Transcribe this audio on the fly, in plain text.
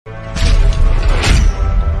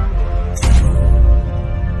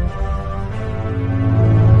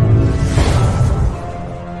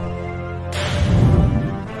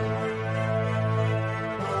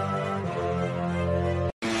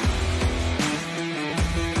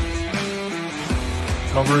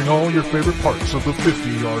covering all your favorite parts of the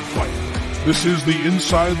 50-yard fight. This is the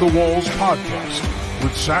Inside the Walls podcast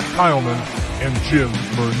with Zach Heilman and Jim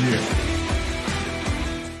Mernier.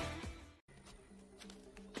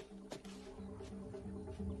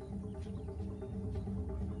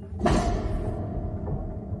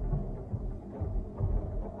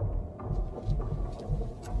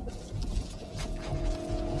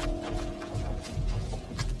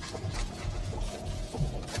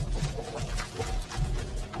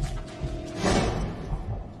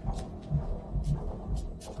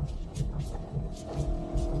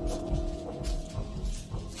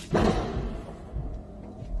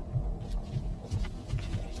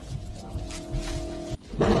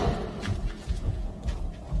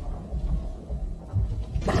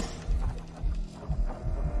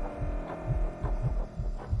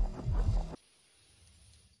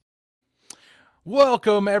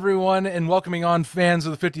 Welcome, everyone, and welcoming on fans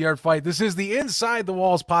of the 50-yard fight. This is the Inside the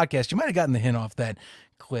Walls podcast. You might have gotten the hint off that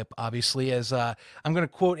clip, obviously, as I'm going to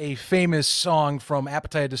quote a famous song from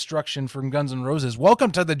Appetite of Destruction from Guns N' Roses.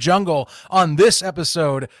 Welcome to the jungle on this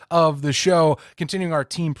episode of the show. Continuing our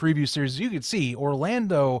team preview series, as you can see,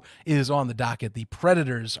 Orlando is on the docket. The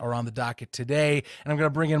Predators are on the docket today, and I'm going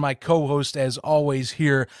to bring in my co-host, as always,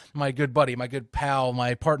 here, my good buddy, my good pal,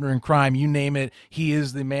 my partner in crime, you name it. He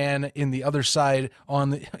is the man in the other side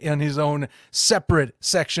on his own separate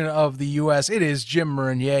section of the U.S. It is Jim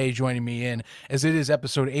Mernier joining me in, as it is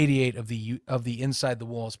episode 88 of the Inside the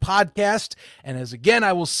Walls podcast. And as again,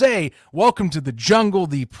 I will say, welcome to the jungle.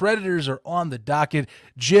 The Predators are on the docket.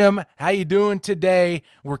 Jim, how you doing today?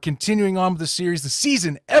 We're continuing on with the series. The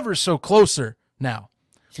season ever so closer now.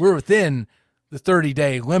 We're within the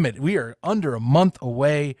 30-day limit. We are under a month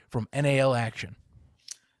away from NAL action.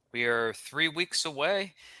 We are 3 weeks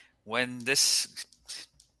away when this...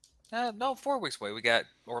 4 weeks away. We got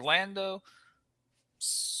Orlando,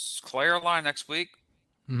 Caroline next week,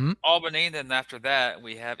 Albany, then after that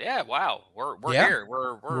we have we're here.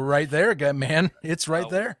 We're right there again, man. It's right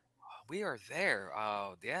there. We are there.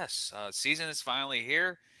 Yes. Season is finally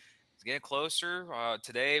here. It's getting closer.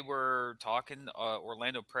 Today we're talking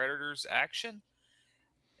Orlando Predators action.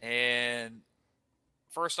 And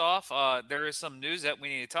first off, there is some news that we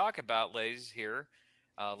need to talk about, ladies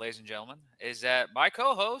and gentlemen, is that my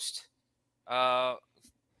co-host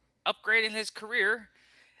upgrading his career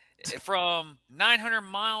from 900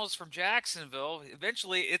 miles from Jacksonville.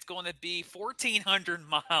 Eventually, it's going to be 1,400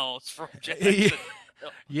 miles from Jacksonville.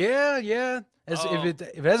 Yeah. If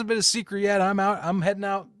it hasn't been a secret yet, I'm heading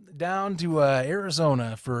out down to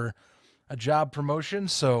Arizona for a job promotion.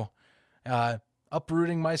 So,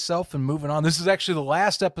 uprooting myself and moving on. This is actually the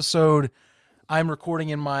last episode I'm recording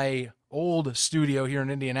in my old studio here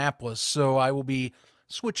in Indianapolis. So I will be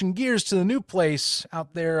switching gears to the new place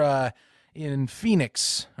out there in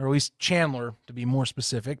Phoenix, or at least Chandler, to be more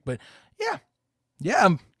specific. But yeah,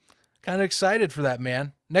 I'm kind of excited for that,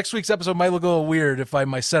 man. Next week's episode might look a little weird if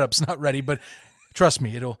my setup's not ready, but trust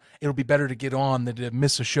me, it'll be better to get on than to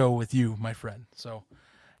miss a show with you, my friend. So,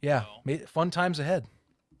 yeah, fun times ahead.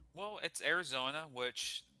 Well, it's Arizona,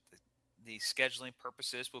 which the scheduling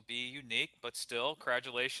purposes will be unique, but still,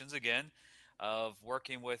 congratulations again of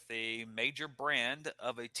working with a major brand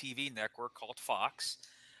of a TV network called Fox.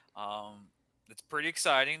 It's pretty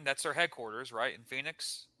exciting. That's their headquarters, right, in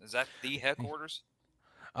Phoenix? Is that the headquarters?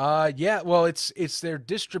 Yeah. Well, it's their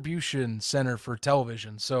distribution center for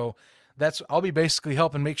television. So I'll be basically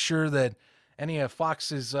helping make sure that any of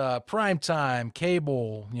Fox's primetime,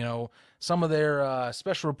 cable, some of their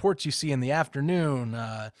special reports you see in the afternoon.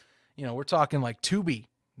 We're talking like Tubi.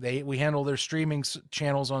 We handle their streaming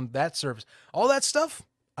channels on that service. All that stuff,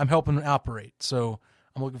 I'm helping operate. So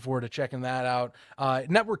I'm looking forward to checking that out.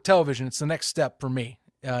 Network television, it's the next step for me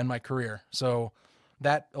in my career. So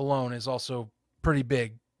that alone is also pretty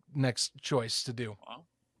big next choice to do.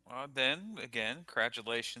 Well, then, again,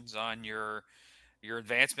 congratulations on your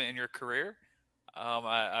advancement in your career.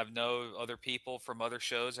 I know other people from other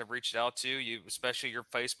shows have reached out to you, especially your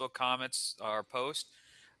Facebook comments or post.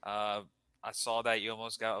 I saw that you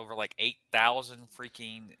almost got over like 8,000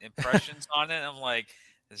 freaking impressions on it. I'm like,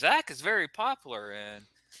 Zach is very popular, and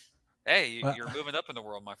hey, you're moving up in the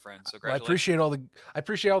world, my friend. So congratulations. I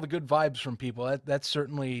appreciate all the good vibes from people. That's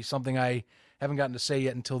certainly something I haven't gotten to say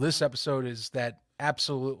yet until this episode. Is that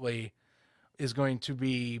absolutely is going to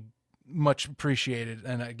be much appreciated.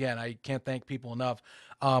 And again, I can't thank people enough.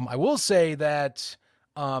 I will say that,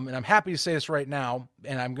 and I'm happy to say this right now,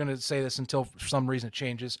 and I'm going to say this until for some reason it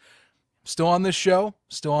changes. Still on this show,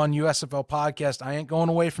 still on USFL podcast. I ain't going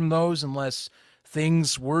away from those unless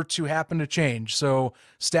things were to happen to change. So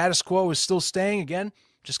status quo is still staying. Again,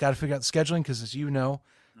 Just got to figure out the scheduling because, as you know,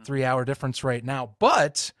 Mhm. 3 hour difference right now.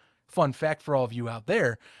 But fun fact for all of you out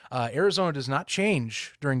there, Arizona does not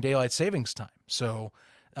change during daylight savings time. So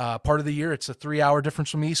part of the year it's a 3 hour difference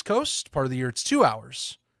from the East Coast. Part of the year it's 2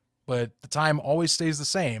 hours, but the time always stays the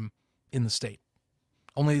same in the state.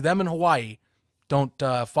 Only them in Hawaii don't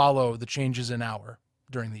follow the changes in hour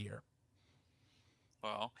during the year.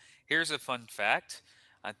 Well, here's a fun fact.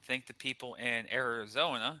 I think the people in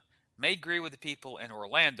Arizona may agree with the people in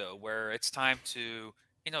Orlando, where it's time to,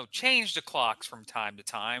 change the clocks from time to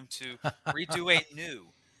time to redo a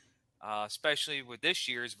new, especially with this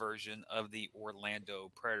year's version of the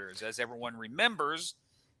Orlando Predators. As everyone remembers,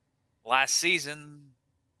 last season,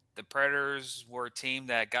 the Predators were a team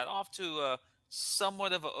that got off to a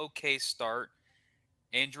somewhat of an okay start.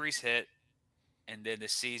 Injuries hit, and then the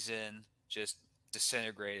season just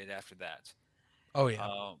disintegrated after that. Oh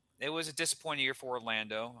yeah. It was a disappointing year for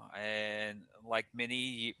Orlando, and like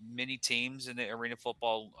many teams in the arena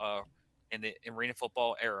football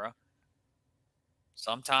era,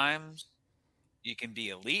 sometimes you can be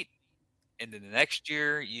elite, and then the next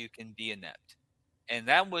year you can be inept. And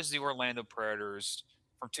that was the Orlando Predators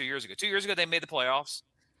from 2 years ago. 2 years ago they made the playoffs,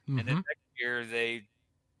 and then Mm-hmm. next year they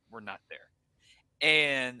were not there.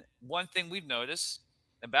 And one thing we've noticed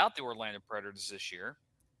about the Orlando Predators this year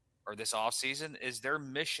or this offseason is their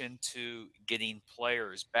mission to getting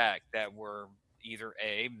players back that were either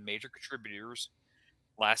A, major contributors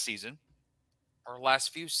last season or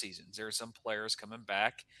last few seasons. There are some players coming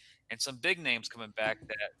back and some big names coming back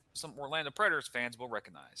that some Orlando Predators fans will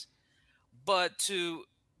recognize. But to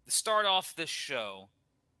start off this show,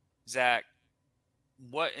 Zach,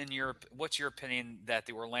 what's your opinion that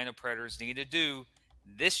the Orlando Predators need to do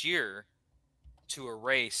this year to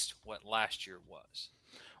erase what last year was?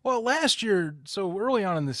 Well, last year, so early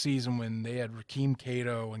on in the season when they had Raheem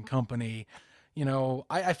Cato and company,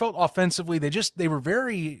 I felt offensively they were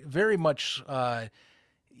very, very much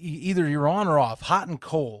either you're on or off, hot and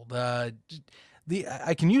cold. The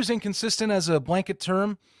I can use inconsistent as a blanket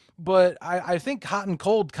term, but I think hot and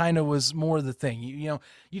cold kind of was more the thing.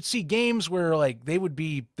 You'd see games where like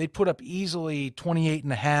they'd put up easily 28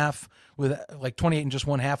 and a half with like 28 and just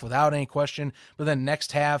one half without any question, but then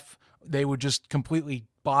next half they would just completely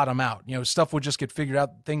bottom out. Stuff would just get figured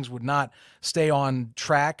out. Things would not stay on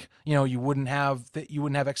track. You wouldn't have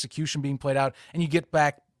execution being played out, and you get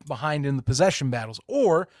back behind in the possession battles.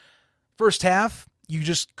 Or first half, you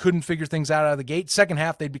just couldn't figure things out of the gate. Second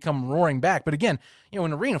half, they'd become roaring back. But again,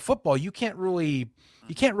 in arena football, you can't really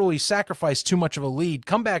sacrifice too much of a lead.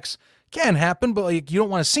 Comebacks can happen, but like you don't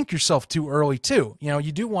want to sink yourself too early too.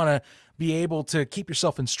 You do want to be able to keep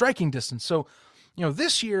yourself in striking distance. So,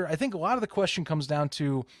 this year, I think a lot of the question comes down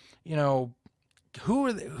to,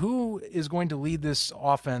 who is going to lead this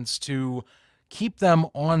offense to keep them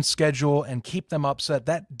on schedule and keep them upset.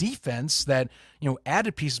 That defense that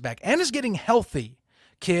added pieces back and is getting healthy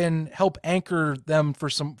can help anchor them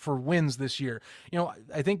for wins this year.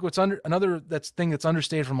 I think that's thing that's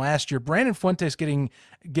understated from last year. Brandon Fuentes getting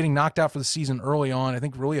knocked out for the season early on, I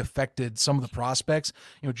think really affected some of the prospects.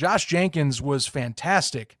 Josh Jenkins was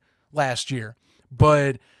fantastic last year,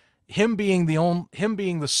 but him being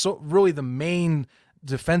really the main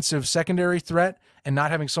defensive secondary threat and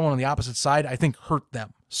not having someone on the opposite side, I think hurt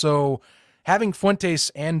them. So having Fuentes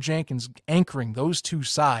and Jenkins anchoring those two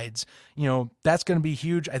sides, that's going to be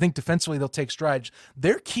huge. I think defensively they'll take strides.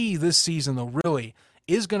 Their key this season, though, really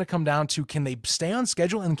is going to come down to can they stay on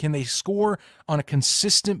schedule and can they score on a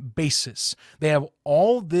consistent basis? They have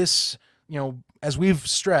all this, as we've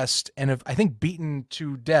stressed and have, I think, beaten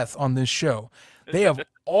to death on this show. They have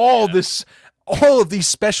all of these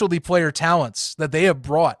specialty player talents that they have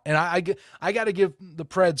brought. And I got to give the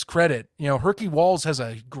Preds credit. Herky Walls has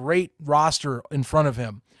a great roster in front of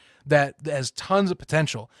him that has tons of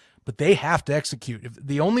potential, but they have to execute.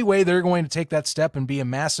 The only way they're going to take that step and be a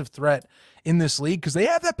massive threat in this league, because they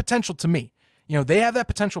have that potential to me. They have that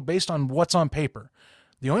potential based on what's on paper.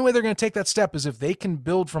 The only way they're going to take that step is if they can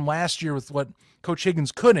build from last year with what Coach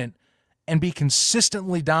Higgins couldn't, and be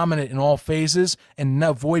consistently dominant in all phases and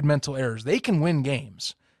avoid mental errors. They can win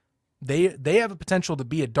games. They have a potential to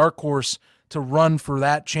be a dark horse to run for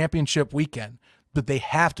that championship weekend, but they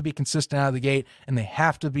have to be consistent out of the gate, and they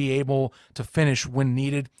have to be able to finish when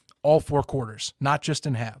needed all four quarters, not just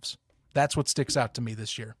in halves. That's what sticks out to me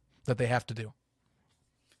this year that they have to do.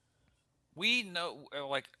 We know,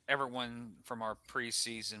 like everyone from our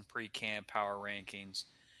preseason, pre-camp power rankings,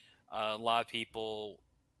 a lot of people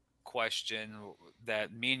question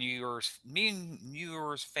that me and yours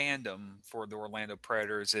fandom for the Orlando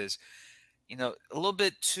Predators is, a little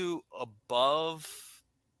bit too above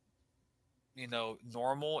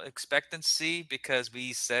normal expectancy because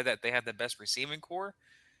we said that they have the best receiving core.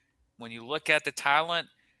 When you look at the talent,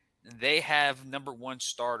 they have number one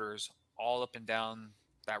starters all up and down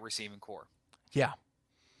that receiving core. Yeah.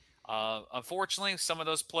 Unfortunately, some of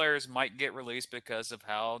those players might get released because of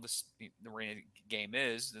how the arena game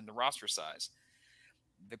is and the roster size.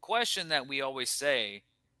 The question that we always say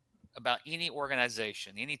about any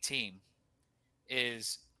organization, any team,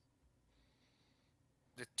 is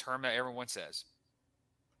the term that everyone says: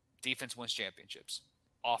 defense wins championships,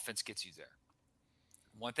 offense gets you there.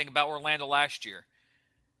 One thing about Orlando last year,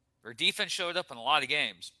 their defense showed up in a lot of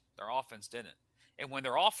games. Their offense didn't. And when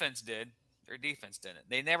their offense did, their defense didn't.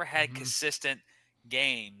 They never had consistent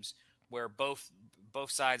games where both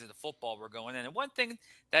sides of the football were going in. And one thing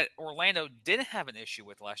that Orlando didn't have an issue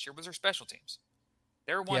with last year was their special teams.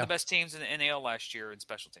 They were one of the best teams in the NAL last year in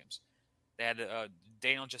special teams. They had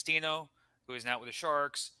Daniel Justino, who is now with the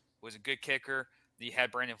Sharks, who was a good kicker. You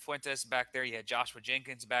had Brandon Fuentes back there. You had Joshua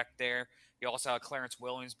Jenkins back there. You also had Clarence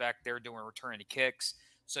Williams back there doing returning kicks.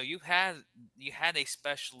 So you had a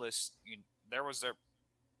specialist.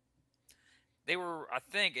 They were, I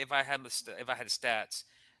think, if I had the stats,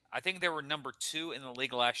 I think they were number 2 in the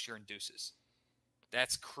league last year in deuces.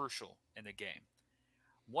 That's crucial in the game.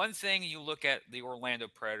 One thing you look at the Orlando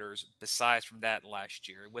Predators, besides from that last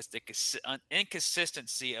year, was the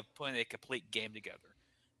inconsistency of putting a complete game together.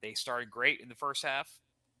 They started great in the first half,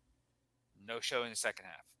 no show in the second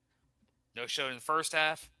half. No show in the first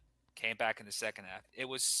half, came back in the second half. It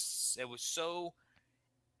was so,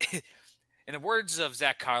 in the words of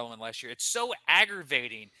Zach Kyleman last year, it's so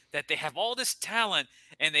aggravating that they have all this talent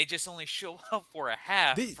and they just only show up for a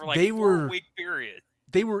half for like a 4-week period.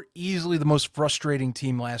 They were easily the most frustrating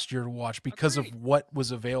team last year to watch because of what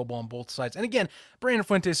was available on both sides. And again, Brandon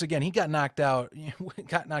Fuentes, he got knocked out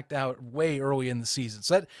way early in the season.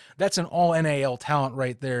 So that's an all NAL talent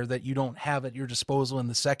right there that you don't have at your disposal in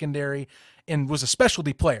the secondary, and was a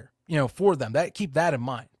specialty player, for them. Keep that in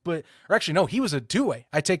mind. But, or actually, no, he was a two-way.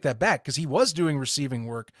 I take that back because he was doing receiving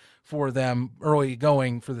work for them early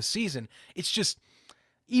going for the season. It's just,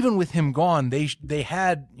 even with him gone, they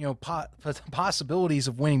had possibilities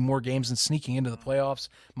of winning more games and sneaking into the playoffs.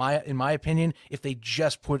 In my opinion, if they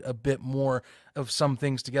just put a bit more of some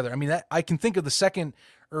things together. I mean, I can think of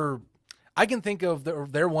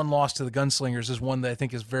their one loss to the Gunslingers as one that I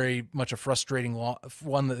think is very much a frustrating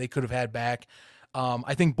one that they could have had back.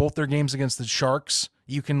 I think both their games against the Sharks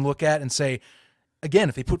you can look at and say, again,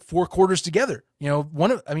 if they put 4 quarters together,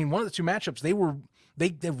 one of the two matchups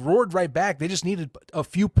they roared right back. They just needed a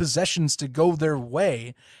few possessions to go their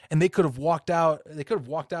way, and they could have walked out. They could have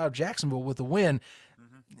walked out of Jacksonville with a win.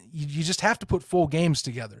 You just have to put full games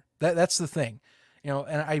together. That's the thing,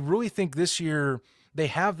 And I really think this year they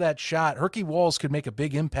have that shot. Herky Walls could make a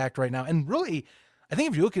big impact right now, and really, I think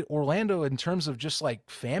if you look at Orlando in terms of just like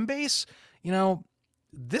fan base,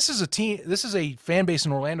 this is a fan base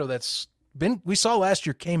in Orlando we saw last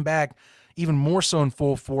year came back even more so in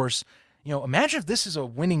full force. Imagine if this is a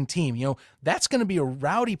winning team. That's going to be a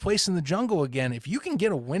rowdy place in the jungle again. If you can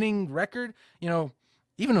get a winning record, even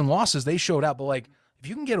in losses, they showed out. But, if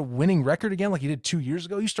you can get a winning record again like you did 2 years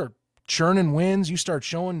ago, you start churning wins. You start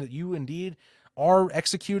showing that you indeed are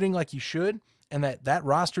executing like you should, and that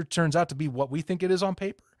roster turns out to be what we think it is on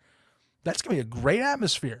paper. That's going to be a great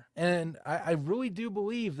atmosphere. And I really do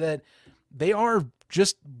believe that they are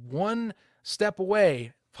just one step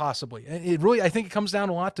away, possibly. I think it comes down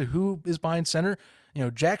a lot to who is behind center.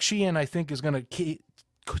 Jack Sheehan, I think, is going to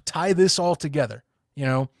tie this all together.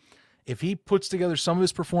 If he puts together some of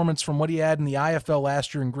his performance from what he had in the IFL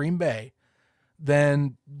last year in Green Bay,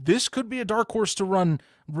 then this could be a dark horse to run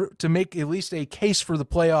to make at least a case for the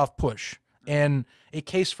playoff push and a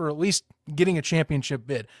case for at least getting a championship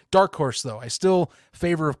bid. Dark horse, though. I still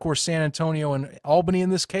favor, of course, San Antonio and Albany in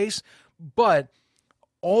this case, but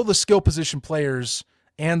all the skill position players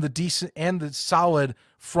and the solid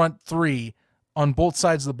front three on both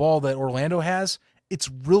sides of the ball that Orlando has, it's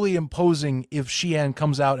really imposing if Sheehan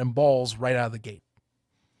comes out and balls right out of the gate.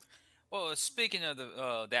 Well, speaking of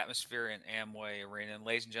the atmosphere in Amway Arena, and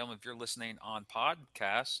ladies and gentlemen, if you're listening on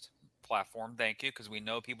podcast platform, thank you, because we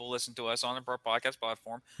know people listen to us on the podcast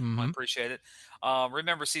platform. I appreciate it.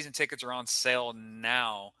 Remember, season tickets are on sale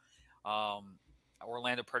now.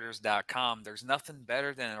 OrlandoPredators.com. There's nothing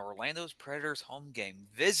better than an Orlando's Predators home game.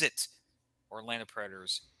 Visit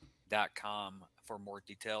OrlandoPredators.com for more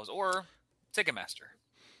details, or Ticketmaster.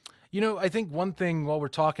 I think one thing while we're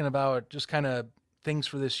talking about just kind of things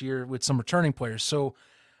for this year with some returning players. So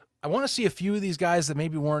I want to see a few of these guys that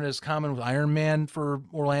maybe weren't as common with Iron Man for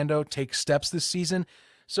Orlando take steps this season.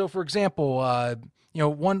 So, for example,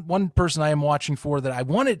 one person I am watching for that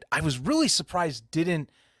I was really surprised didn't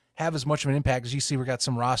have as much of an impact. As you see, we got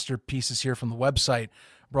some roster pieces here from the website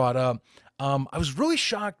brought up. I was really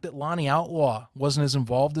shocked that Lonnie Outlaw wasn't as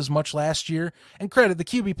involved as much last year. And credit, the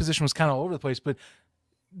QB position was kind of all over the place, but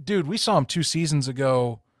dude, we saw him 2 seasons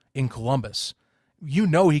ago in Columbus. You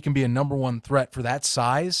know he can be a number one threat for that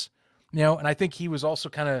size, and I think he was also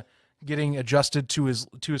kind of getting adjusted to his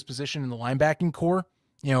position in the linebacking core.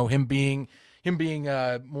 Him being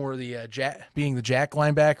more the being the jack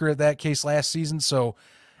linebacker at that case last season. So,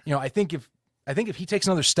 I think if he takes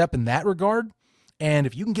another step in that regard, and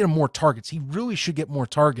if you can get him more targets, he really should get more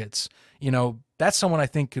targets. That's someone I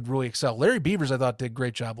think could really excel. Larry Beavers, I thought, did a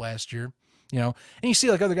great job last year. And you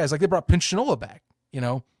see like other guys, like they brought Pinchinola back.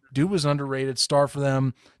 Dude was an underrated star for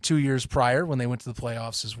them 2 years prior when they went to the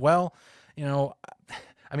playoffs as well.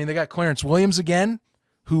 They got Clarence Williams again,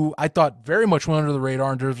 who I thought very much went under the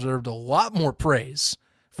radar and deserved a lot more praise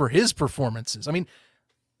for his performances.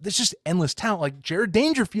 There's just endless talent. Like Jared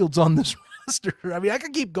Dangerfield's on this roster. I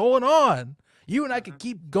could keep going on. You and I could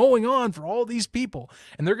keep going on for all these people,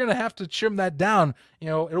 and they're going to have to trim that down.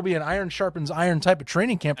 It'll be an iron sharpens iron type of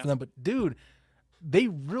training camp for them. But dude, they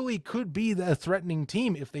really could be the threatening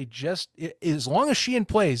team if they just, as long as Sheehan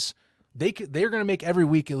plays, they're going to make every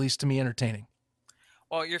week, at least to me, entertaining.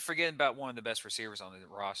 Well, you're forgetting about one of the best receivers on the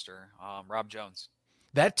roster, Rob Jones.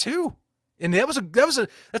 That too. And that's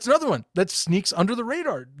another one that sneaks under the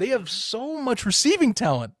radar. They have so much receiving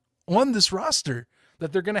talent on this roster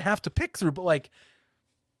that they're going to have to pick through. But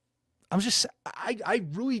I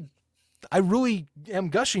really am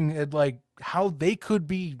gushing at like how they could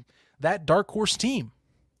be that dark horse team.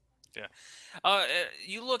 Yeah.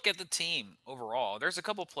 You look at the team overall, there's a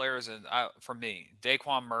couple players for me,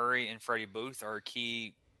 Daquan Murray and Freddie Booth are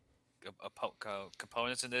key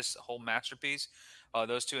components in this whole masterpiece.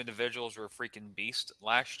 Those two individuals were a freaking beast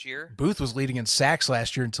last year. Booth was leading in sacks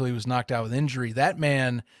last year until he was knocked out with injury. That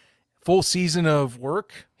man, full season of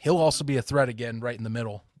work, he'll also be a threat again right in the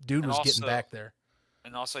middle. Dude was getting back there.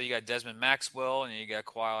 And also you got Desmond Maxwell and you got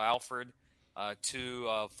Kyle Alfred, two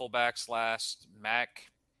fullbacks last Mac.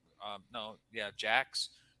 Jacks,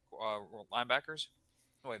 linebackers.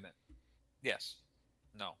 Oh, wait a minute. Yes.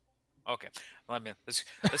 No. Okay.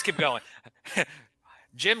 Let's keep going.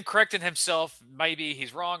 Jim corrected himself. Maybe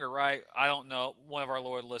he's wrong or right. I don't know. One of our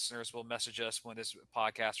loyal listeners will message us when this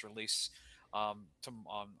podcast release on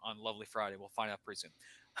Lovely Friday. We'll find out pretty soon.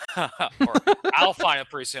 Or I'll find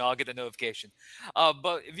out pretty soon. I'll get the notification.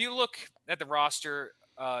 But if you look at the roster,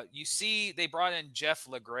 you see they brought in Jeff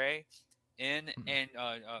LeGray in, and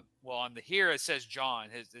on the here it says John.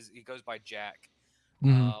 He goes by Jack.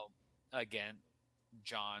 Again,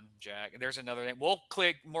 John, Jack. And there's another name. We'll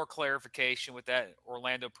click more clarification with that.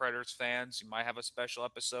 Orlando Predators fans, you might have a special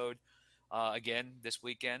episode again this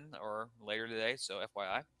weekend or later today. So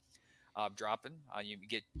FYI, dropping. You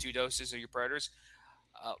get 2 doses of your Predators.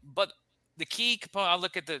 But the key component, I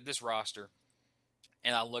look at this roster,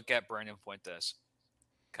 and I look at Brandon Fuentes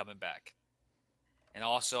coming back. And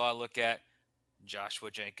also I look at Joshua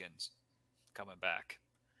Jenkins coming back.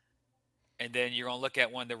 And then you're going to look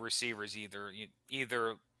at one of the receivers,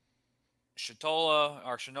 either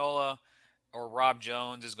Shinola or Rob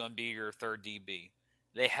Jones is going to be your third DB.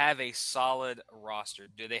 They have a solid roster.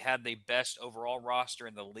 Do they have the best overall roster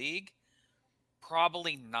in the league?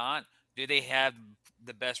 Probably not. Do they have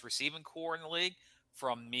the best receiving core in the league?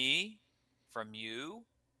 From me, from you,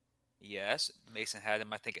 yes. Mason had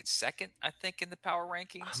him, I think, at second, in the power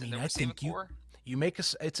rankings in the receiving core. You make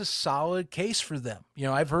it's a solid case for them.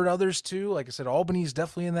 I've heard others too. Like I said, Albany's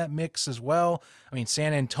definitely in that mix as well.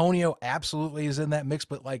 San Antonio absolutely is in that mix.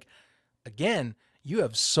 But again, you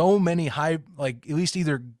have so many high, at least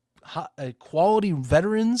either quality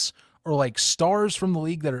veterans or stars from the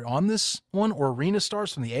league that are on this one, or arena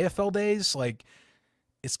stars from the AFL days.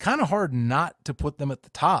 It's kind of hard not to put them at the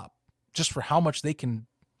top just for how much they can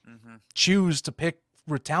choose to pick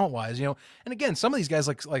talent wise, and again, some of these guys,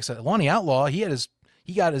 like I said, Lonnie Outlaw, he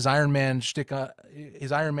got his Iron Man shtick,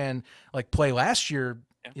 his Iron Man play last year,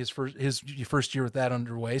 his first year with that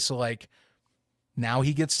underway. So now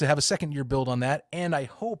he gets to have a second year build on that, and I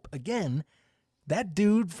hope again that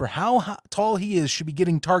dude, for how tall he is, should be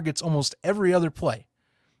getting targets almost every other play.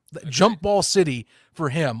 Jump ball city for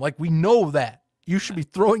him. We know that you should be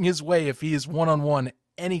throwing his way if he is one-on-one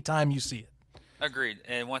anytime you see it. Agreed.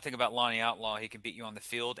 And one thing about Lonnie Outlaw, he can beat you on the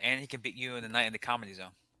field, and he can beat you in the night in the comedy zone.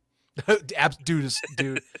 dude,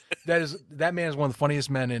 that man is one of the funniest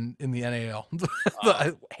men in the NAL,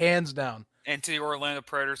 hands down. And to the Orlando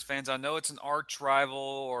Predators fans, I know it's an arch rival,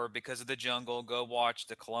 or because of the jungle, go watch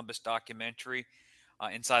the Columbus documentary.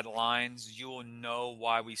 inside the lines, you will know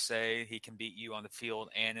why we say he can beat you on the field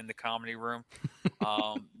and in the comedy room.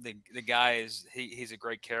 The guy he's a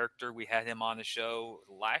great character. We had him on the show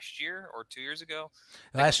last year or 2 years ago.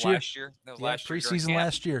 I think it was Last year. last year. That was Yeah, last year during preseason camp.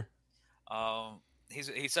 last year.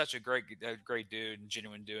 He's such a great dude and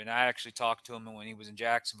genuine dude. And I actually talked to him when he was in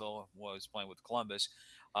Jacksonville, was playing with Columbus.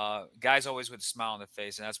 Guys always with a smile on their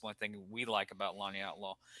face, and that's one thing we like about Lonnie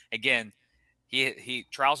Outlaw. Again, he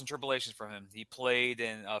trials and tribulations for him. He played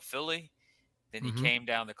in Philly, then he Mm-hmm. came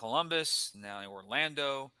down to Columbus, now in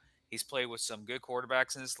Orlando. He's played with some good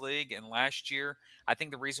quarterbacks in this league. And last year, I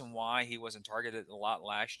think the reason why he wasn't targeted a lot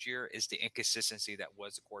last year is the inconsistency that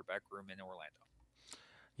was the quarterback room in Orlando.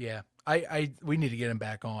 Yeah, we need to get him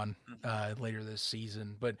back on later this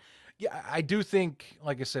season. But yeah, I do think,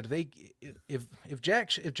 like I said, if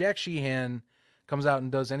Jack Sheehan comes out and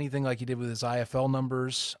does anything like he did with his IFL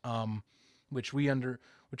numbers, which we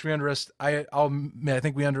underestimated. I'll admit,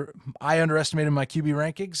 I underestimated my QB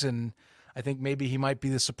rankings, and I think maybe he might be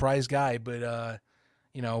the surprise guy. But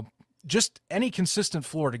you know, just any consistent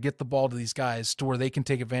floor to get the ball to these guys to where they can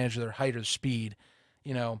take advantage of their height or speed.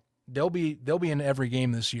 You know, they'll be in every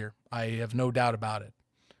game this year. I have no doubt about it.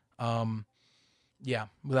 Yeah,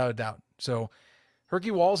 without a doubt. So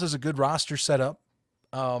Herky Walls is a good roster setup.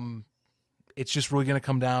 It's just really going to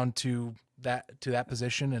come down to that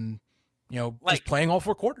position, and just playing all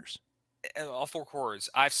four quarters. All four quarters.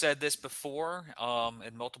 I've said this before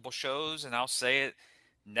in multiple shows, and I'll say it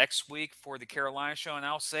next week for the Carolina show, and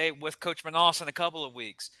I'll say it with Coach Manaus in a couple of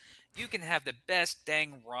weeks. You can have the best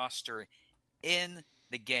dang roster in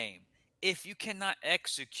the game. If you cannot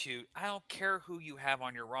execute, I don't care who you have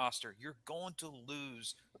on your roster, you're going to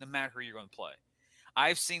lose no matter who you're going to play.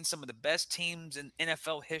 I've seen some of the best teams in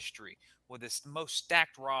NFL history with the most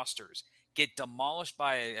stacked rosters get demolished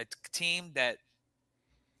by a team that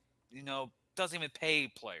doesn't even pay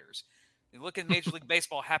players. You look at Major League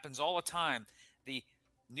Baseball, happens all the time. The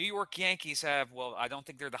New York Yankees I don't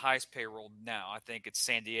think they're the highest payroll now. I think it's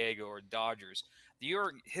San Diego or Dodgers.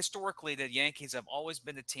 Historically, the Yankees have always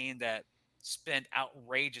been the team that spent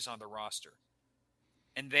outrageous on the roster.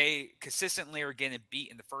 And they consistently are getting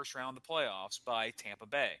beat in the first round of the playoffs by Tampa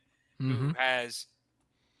Bay, who has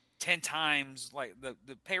 10 times like the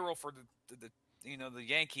payroll for the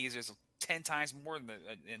Yankees is 10 times more than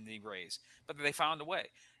in the Rays, but they found a way.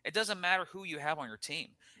 It doesn't matter who you have on your team,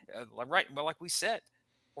 but like we said,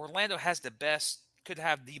 Orlando could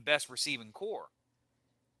have the best receiving core.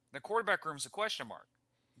 The quarterback room is a question mark.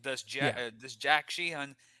 Does Jack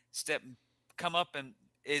Sheehan come up and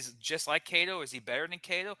is just like Cato? Is he better than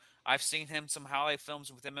Cato? I've seen some highlight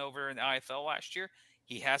films with him over in the IFL last year.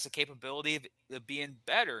 He has the capability of being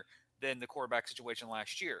better than the quarterback situation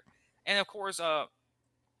last year. And of course,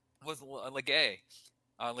 with Legay,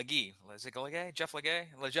 is it Legay? Jeff Legay?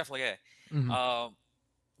 Jeff Legay.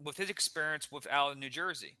 With his experience out in New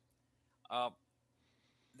Jersey,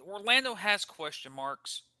 Orlando has question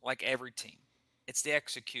marks like every team. It's the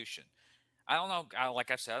execution. I don't know. Like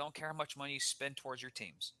I said, I don't care how much money you spend towards your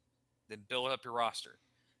teams. Then build up your roster.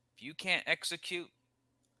 If you can't execute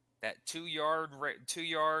that 2 yard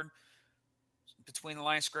between the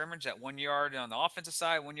line of scrimmage, that 1 yard on the offensive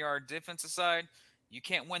side, 1 yard defensive side, you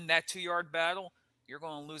can't win that 2 yard battle. You're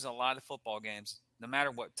going to lose a lot of football games, no matter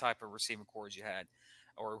what type of receiving cores you had,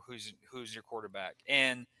 or who's your quarterback.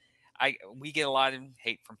 And we get a lot of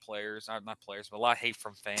hate from players, not players, but a lot of hate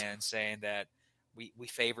from fans saying that we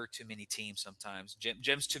favor too many teams sometimes.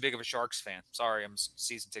 Jim's too big of a Sharks fan. Sorry, I'm a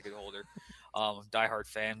season ticket holder, diehard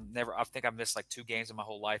fan. I think I've missed like 2 games in my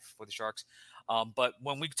whole life with the Sharks. But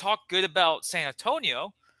when we talk good about San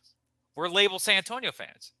Antonio, we're labeled San Antonio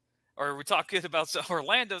fans. Or we talk good about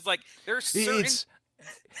Orlando. It's like there's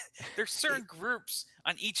certain groups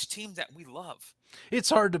on each team that we love. It's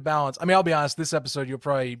hard to balance. I mean, I'll be honest, this episode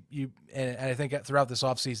and I think throughout this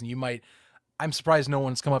offseason I'm surprised no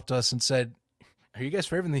one's come up to us and said, are you guys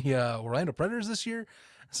favoring the Orlando Predators this year?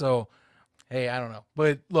 So, hey, I don't know.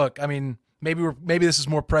 But look, I mean, maybe this is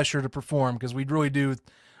more pressure to perform, because we really do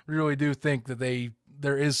think that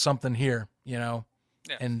there is something here, Yeah.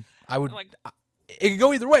 And it could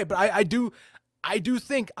go either way, but I do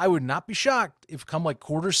think I would not be shocked if come like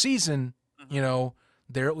quarter season, they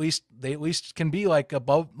at least can be like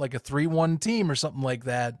above like a 3-1 team or something like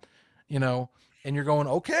that, and you're going,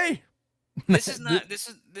 okay. This is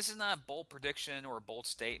not a bold prediction or a bold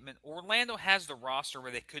statement. Orlando has the roster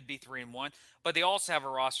where they could be 3-1, but they also have a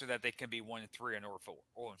roster that they can be 1-3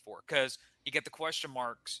 or 4, because you get the question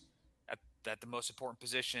marks at the most important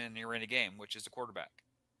position you're in a game, which is the quarterback.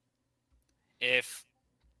 If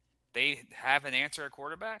they have an answer at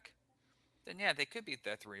quarterback, then yeah, they could be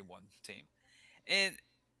that 3-1 team. And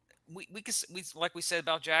we like we said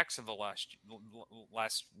about Jacksonville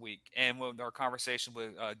last week, and with our conversation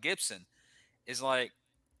with Gibson, is like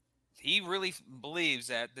he really believes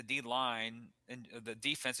that the D line and the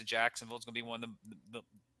defense of Jacksonville is going to be one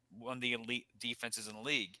of the elite defenses in the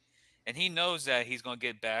league, and he knows that he's going to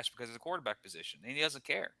get bashed because of the quarterback position, and he doesn't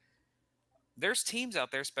care. There's teams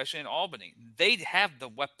out there, especially in Albany, they have the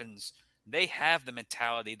weapons, they have the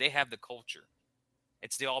mentality, they have the culture.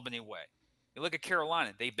 It's the Albany way. You look at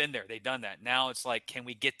Carolina, they've been there, they've done that. Now it's like, can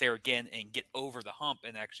we get there again and get over the hump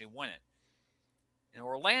and actually win it? In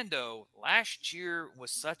Orlando, last year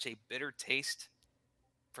was such a bitter taste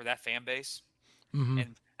for that fan base. Mm-hmm.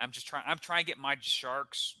 And I'm trying to get my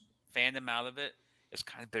Sharks fandom out of it. It's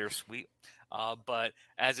kind of bittersweet. But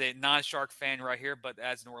as a non-Shark fan right here, but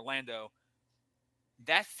as an Orlando,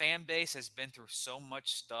 that fan base has been through so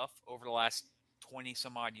much stuff over the last 20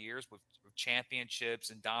 some odd years with championships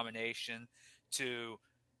and domination to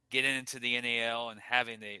getting into the NAL and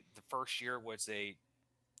having the first year was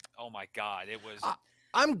oh my God, it was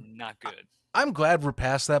I'm not good. I'm glad we're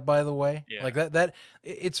past that, by the way. Yeah. Like that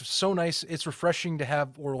it's so nice. It's refreshing to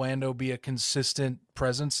have Orlando be a consistent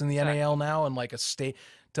presence in the NAL now, and like a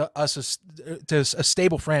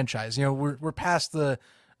stable franchise. You know, we're past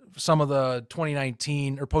some of the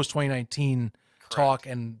 2019 or post 2019 talk,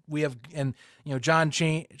 and we have, and you know, John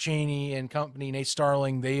Chaney and company, Nate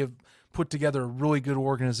Starling, they have put together a really good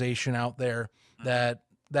organization out there that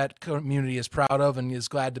community is proud of and is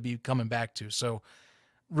glad to be coming back to. So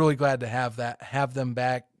really glad to have them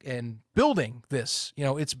back and building this. You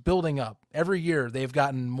know, it's building up every year. They've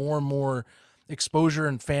gotten more and more exposure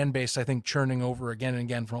and fan base, I think, churning over again and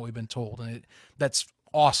again from what we've been told, and that's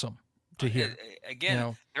awesome to hear. Again, you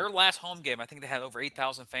know, their last home game, I think they had over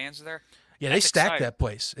 8,000 fans there. Yeah, they stacked that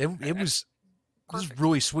place. It was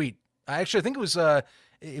really sweet. I think it was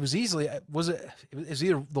easily, it was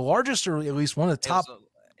either the largest or at least one of the top.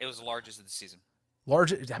 It was the largest of the season.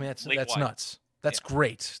 Largest. I mean, that's nuts. That's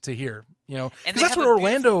great to hear. You know, because that's what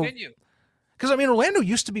Orlando. Because I mean, Orlando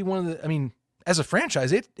used to be one of the. I mean, as a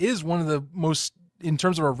franchise, it is one of the most, in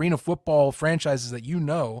terms of arena football franchises that you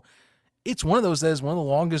know. It's one of those that is one of the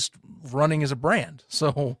longest running as a brand.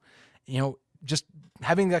 So, you know, just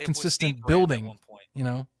having that consistent building. At one point. You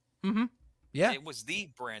know. Mm-hmm. Yeah. It was the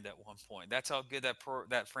brand at one point. That's how good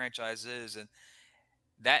that franchise is, and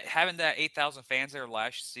that having that 8,000 fans there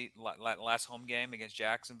last home game against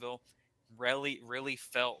Jacksonville really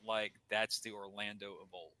felt like that's the Orlando of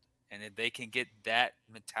old. And if they can get that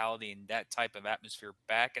mentality and that type of atmosphere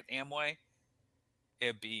back at Amway,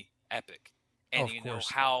 it'd be epic. And you know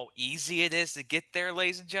how easy it is to get there,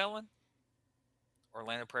 ladies and gentlemen?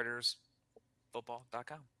 Orlando Predators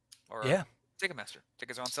football.com or Ticketmaster.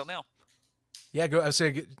 Tickets are on sale now. Yeah, I would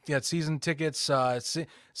say season tickets,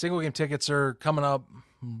 single game tickets are coming up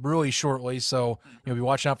really shortly, so you'll be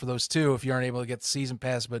watching out for those too if you aren't able to get the season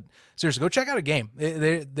pass. But seriously, go check out a game.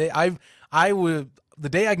 I would, the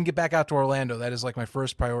day I can get back out to Orlando, that is like my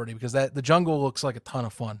first priority, because the jungle looks like a ton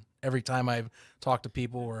of fun every time I've talked to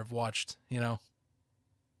people or have watched. You know,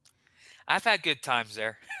 I've had good times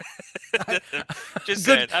there. Just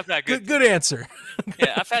saying, I've had good answer.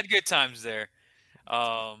 Yeah, I've had good times there.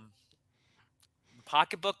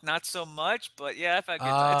 Pocketbook, not so much, but yeah, I've had good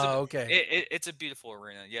times. It's a beautiful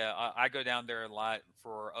arena. Yeah, I go down there a lot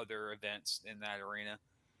for other events in that arena,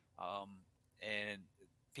 and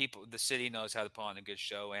the city knows how to put on a good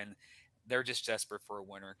show, and they're just desperate for a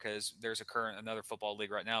winner because there's another football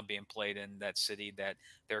league right now being played in that city that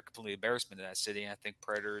they're a complete embarrassment to that city. And I think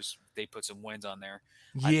Predators, they put some wins on there.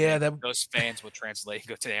 Yeah, those fans will translate and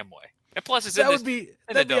go to Amway. And plus, that'd be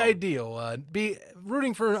ideal. Be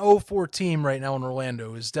rooting for an 0-4 team right now in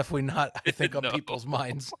Orlando is definitely not, I think, on people's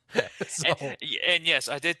minds. And yes,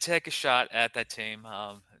 I did take a shot at that team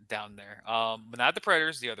down there, but not the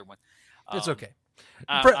Predators, the other one. It's okay.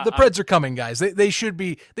 The Preds are coming, guys. They should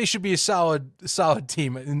be a solid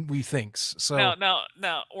team, we think. So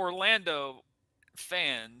now Orlando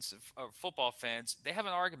fans, football fans, they have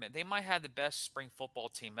an argument. They might have the best spring football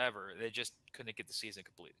team ever. They just couldn't get the season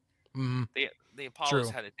completed. Mm-hmm. The Apollos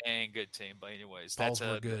had a dang good team, but anyways, that was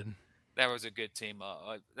a good team.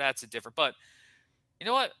 That's a different. But you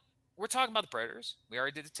know what? We're talking about the Predators. We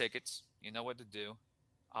already did the tickets. You know what to do.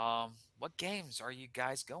 What games are you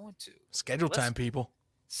guys going to? Schedule time, people.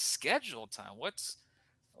 Schedule time.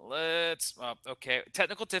 Okay.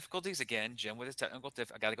 Technical difficulties again. Jim with his technical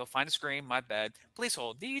I got to go find the screen. My bad. Please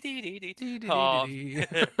hold. Oh,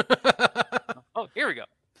 here we go.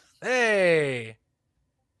 Hey.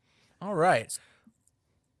 All right.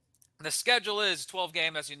 The schedule is 12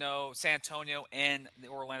 game, as you know. San Antonio and the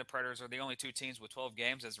Orlando Predators are the only two teams with 12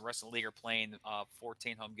 games, as the rest of the league are playing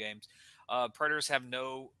 14 home games. Predators have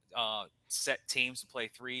no set teams to play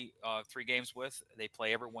three games with. They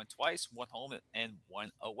play everyone twice, one home and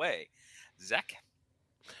one away. Zach?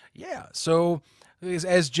 Yeah. So,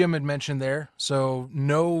 as Jim had mentioned there, so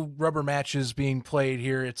no rubber matches being played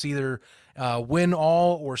here. It's either win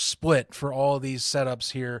all or split for all of these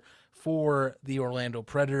setups here for the Orlando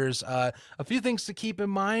Predators. A few things to keep in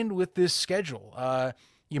mind with this schedule.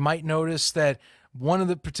 You might notice that one of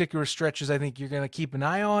the particular stretches I think you're going to keep an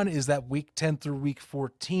eye on is that week 10 through week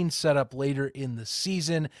 14 setup later in the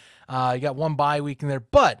season. You got one bye week in there,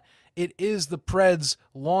 but it is the Preds'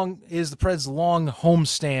 long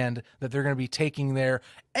homestand that they're going to be taking there,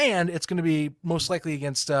 and it's going to be most likely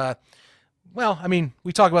against well, I mean,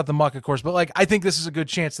 we talk about the muck, of course, but like I think this is a good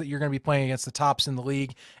chance that you're going to be playing against the tops in the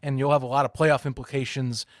league, and you'll have a lot of playoff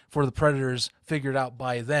implications for the Predators figured out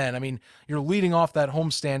by then. I mean, you're leading off that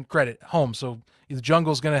homestand credit home, so the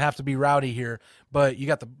jungle's going to have to be rowdy here, but you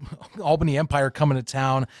got the Albany Empire coming to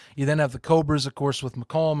town. You then have the Cobras, of course, with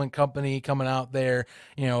McCollum and company coming out there.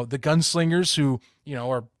 You know, the Gunslingers, who, you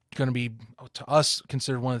know, are going to be, to us,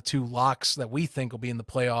 considered one of the two locks that we think will be in the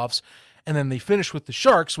playoffs. And then they finish with the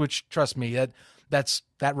Sharks, which, trust me, that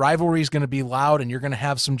rivalry is going to be loud, and you're going to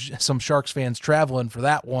have some Sharks fans traveling for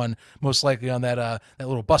that one, most likely on that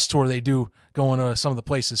little bus tour they do going to some of the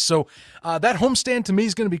places. So that homestand to me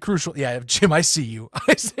is going to be crucial. Yeah, Jim, I see you.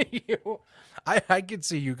 I see you. I could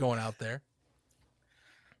see you going out there.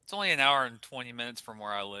 It's only an hour and 20 minutes from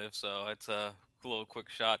where I live, so it's a little quick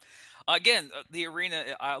shot. Again, the arena,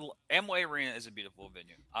 Amway Arena is a beautiful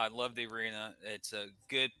venue. I love the arena. It's a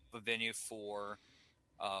good venue for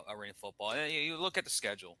arena football. And you look at the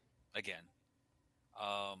schedule again.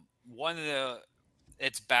 One of the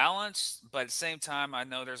it's balanced, but at the same time, I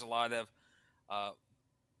know there's a lot of uh,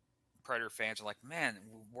 Predator fans are like, man,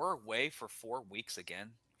 we're away for 4 weeks again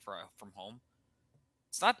from home.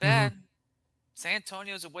 It's not Mm-hmm. bad. San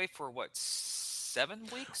Antonio's away for what, 7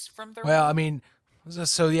 weeks from their Well, I home? mean,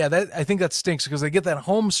 so yeah, that I think that stinks because they get that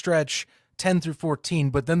home stretch 10 through 14,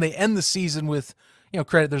 but then they end the season with, you know,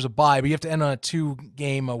 credit there's a bye, but you have to end on a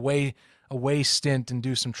 2-game away stint and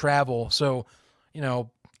do some travel. So, you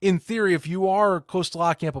know, in theory, if you are close to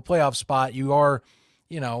locking up a playoff spot, you are,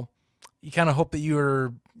 you know, you kind of hope that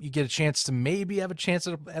you get a chance to maybe have a chance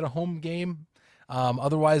at a home game.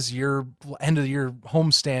 Otherwise, your end of your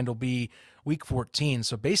home stand will be week 14.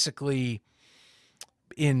 So basically,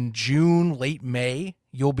 in June, late May,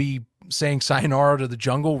 you'll be saying sayonara to the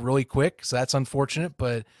jungle really quick. So that's unfortunate,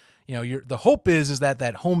 but you know, the hope is that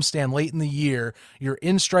homestand late in the year, you're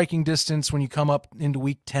in striking distance when you come up into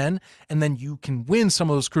week 10, and then you can win some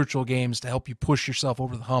of those crucial games to help you push yourself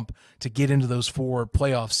over the hump to get into those 4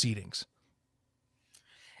 playoff seedings.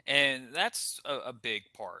 And that's a big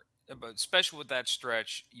part. But especially with that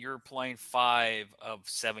stretch, you're playing 5 of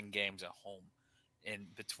 7 games at home. In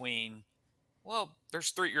between, well,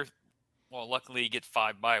 there's 3. Well, luckily you get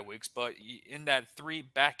 5 bye weeks, but in that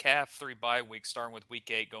back half, 3 bye weeks, starting with week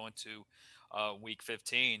 8, going to week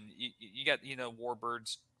 15, you got,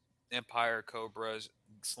 Warbirds, Empire, Cobras,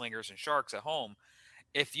 Slingers, and Sharks at home.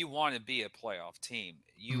 If you want to be a playoff team,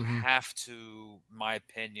 you Mm-hmm. have to, my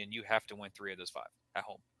opinion, you have to win 3 of those 5 at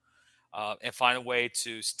home. And find a way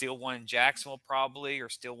to steal one in Jacksonville, probably, or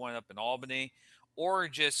steal one up in Albany, or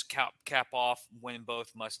just cap off winning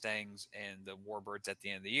both Mustangs and the Warbirds at the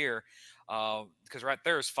end of the year. Because right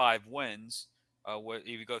there is 5 wins. If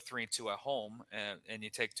you go 3-2 at home and you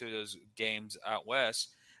take 2 of those games out west,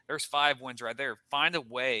 there's 5 wins right there. Find a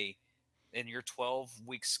way in your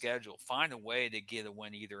 12-week schedule. Find a way to get a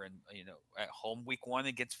win either in at home week 1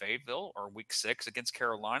 against Fayetteville or week 6 against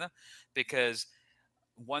Carolina, because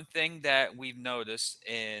one thing that we've noticed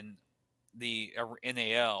in the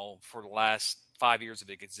NAL for the last 5 years of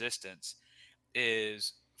its existence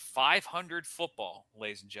is 500 football,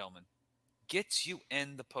 ladies and gentlemen, gets you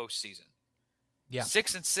in the postseason. Yeah.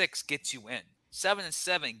 6-6 gets you in.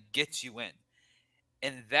 7-7 gets you in.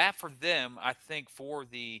 And that for them, I think for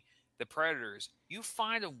the Predators, you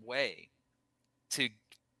find a way to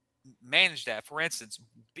manage that. For instance,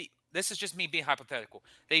 this is just me being hypothetical.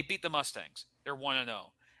 They beat the Mustangs. They're 1-0.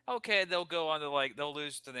 Okay, they'll go on to they'll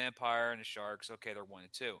lose to the Empire and the Sharks. Okay, they're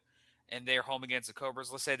 1-2. And they're home against the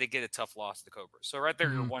Cobras. Let's say they get a tough loss to the Cobras. So right there,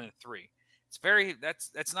 Mm-hmm. you're 1-3. It's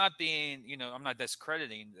that's not being, I'm not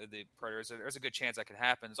discrediting the Predators. There's a good chance that could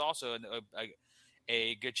happen. There's also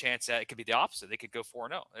a good chance that it could be the opposite. They could go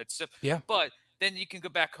 4-0. Yeah. But then you can go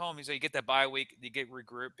back home. So you get that bye week, you get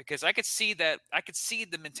regrouped. Because I could see that, I could see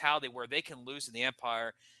the mentality where they can lose in the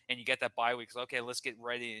Empire, and you get that bye week. So, okay, let's get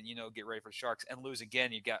ready and get ready for the Sharks, and lose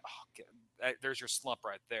again. You got there's your slump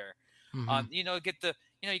right there. Hmm. Get the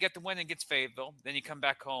you get the win against Fayetteville, then you come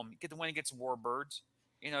back home, you get the win against Warbirds.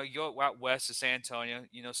 You go out west to San Antonio,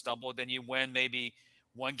 stumble, then you win maybe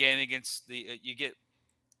one game against you get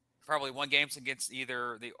probably one games against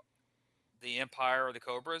either the Empire or the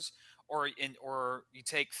Cobras, or you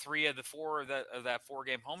take three of the four of that 4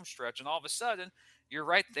 game home stretch, and all of a sudden you're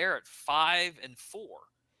right there at 5-4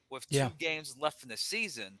 with Yeah. 2 games left in the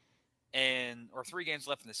season, or 3 games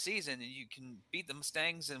left in the season, and you can beat the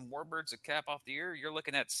Mustangs and Warbirds to cap off the year. You're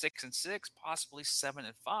looking at 6-6, possibly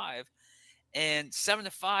 7-5, and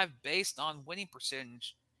 7-5 based on winning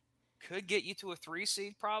percentage could get you to a 3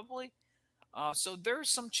 seed probably. So there's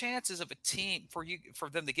some chances of a team for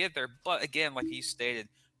them to get there, but again, like you stated,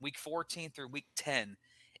 week 14 through week 10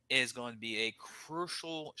 is going to be a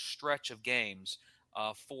crucial stretch of games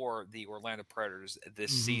for the Orlando Predators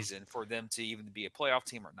this Hmm. season for them to even be a playoff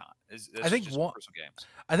team or not. I This is think just one. crucial games.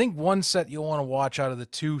 I think one set you'll want to watch out of the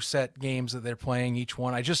 2 set games that they're playing each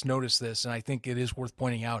one. I just noticed this, and I think it is worth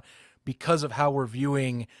pointing out because of how we're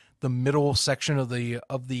viewing the middle section of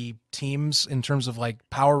the teams in terms of like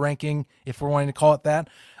power ranking, if we're wanting to call it that.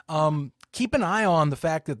 Keep an eye on the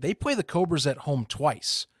fact that they play the Cobras at home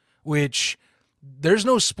twice, which there's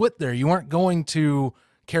no split there. You aren't going to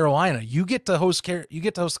Carolina. You get to host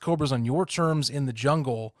the Cobras on your terms in the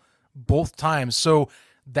jungle both times. So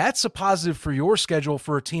that's a positive for your schedule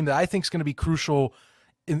for a team that I think is going to be crucial.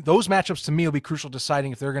 In those matchups, to me, will be crucial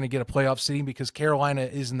deciding if they're going to get a playoff seeding, because Carolina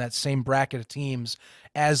is in that same bracket of teams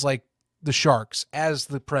as like the Sharks, as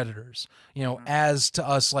the Predators, Mm-hmm. as to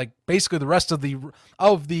us, like basically the rest of the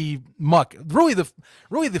muck.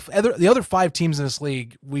 The other 5 teams in this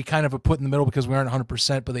league we kind of have put in the middle because we aren't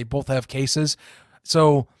 100%, but they both have cases.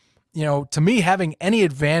 So, to me, having any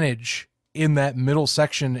advantage in that middle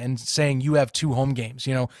section and saying you have 2 home games,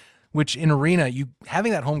 which in arena, you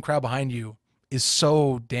having that home crowd behind you is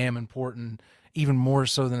so damn important, even more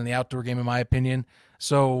so than the outdoor game, in my opinion.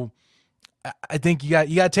 So I think you got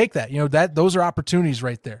to take that. That those are opportunities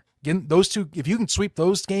right there. Again, those 2, if you can sweep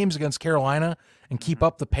those games against Carolina and keep Mm-hmm.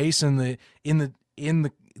 up the pace in the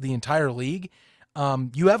entire league,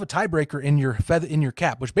 you have a tiebreaker in your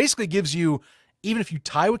cap, which basically gives you, even if you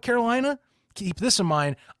tie with Carolina, keep this in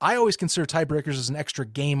mind. I always consider tiebreakers as an extra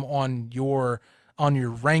game on your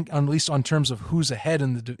rank, at least on terms of who's ahead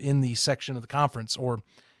in the section of the conference, or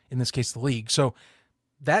in this case the league. So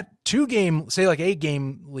that 2-game, say like a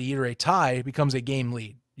game lead or a tie, becomes a game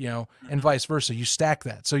lead, and Mm-hmm. vice versa. You stack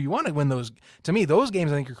that. So you want to win those. To me, those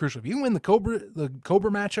games I think are crucial. If you can win the Cobra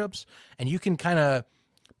matchups, and you can kind of,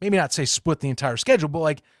 maybe not say split the entire schedule, but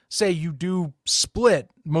like say you do split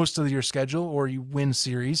most of your schedule, or you win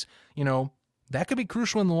series, that could be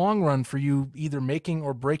crucial in the long run for you either making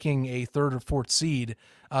or breaking a 3rd or 4th seed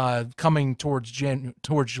coming towards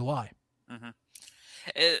July. Mm-hmm.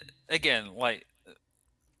 Again, like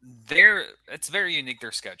it's very unique,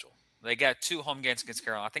 their schedule. They got 2 home games against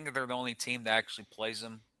Carolina. I think they're the only team that actually plays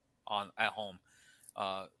them at home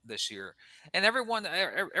this year, and everyone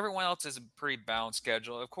else is a pretty balanced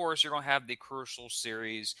schedule. Of course, you're going to have the crucial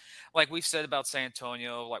series, like we've said about San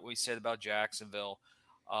Antonio, like we said about Jacksonville.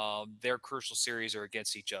 Their crucial series are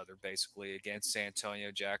against each other, basically against San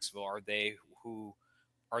Antonio, Jacksonville. Who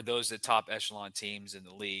are those the top echelon teams in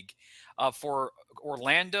the league? For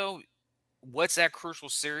Orlando, what's that crucial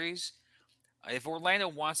series? If Orlando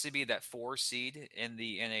wants to be that 4 seed in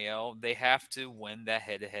the NAL, they have to win that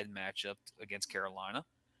head-to-head matchup against Carolina,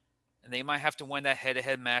 and they might have to win that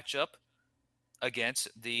head-to-head matchup against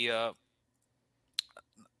the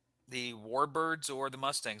Warbirds or the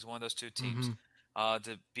Mustangs, one of those 2 teams, Mm-hmm.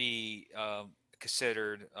 to be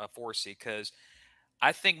considered a 4 seed. Because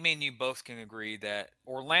I think me and you both can agree that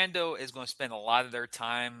Orlando is going to spend a lot of their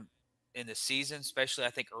time in the season, especially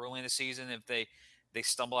I think early in the season. If they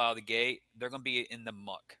stumble out of the gate, they're going to be in the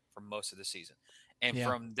muck for most of the season. And Yeah.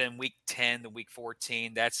 from then week 10 to week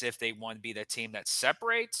 14, that's if they want to be that team that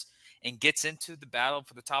separates and gets into the battle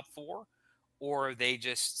for the top 4, or they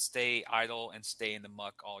just stay idle and stay in the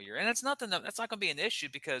muck all year. And that's nothing. That's not going to be an issue,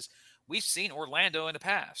 because we've seen Orlando in the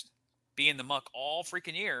past be in the muck all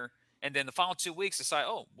freaking year, and then the final 2 weeks decide,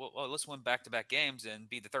 oh, well, let's win back-to-back games and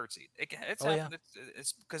be the 3rd seed. It's Oh yeah. happened.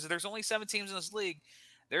 It's because there's only 7 teams in this league.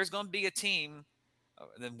 There's going to be a team.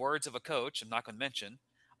 In words of a coach, I'm not going to mention.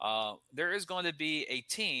 There is going to be a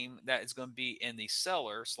team that is going to be in the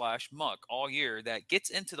cellar/muck all year that gets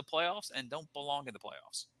into the playoffs and don't belong in the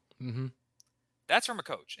playoffs. Mm-hmm. That's from a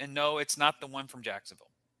coach, and no, it's not the one from Jacksonville.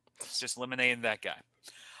 It's just eliminating that guy.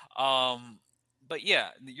 But yeah,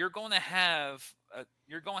 you're going to have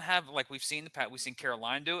like we've seen we've seen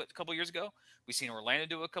Carolina do it a couple years ago. We've seen Orlando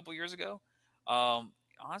do it a couple years ago.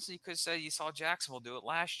 Honestly, you could say you saw Jacksonville do it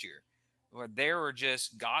last year, where they were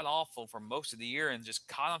just god awful for most of the year and just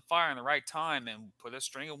caught on fire in the right time and put a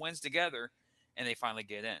string of wins together, and they finally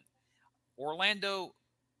get in. Orlando,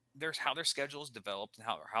 there's how their schedule is developed and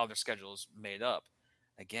how their schedule is made up.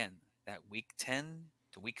 Again, that week 10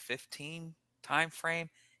 to week 15 time frame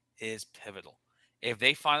is pivotal. If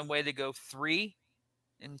they find a way to go 3-2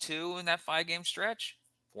 in that 5-game stretch,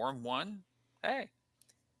 4-1, hey,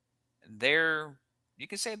 they're you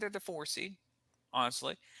can say they're the 4 seed.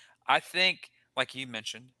 Honestly, I think, like you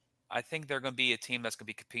mentioned, I think they're going to be a team that's going to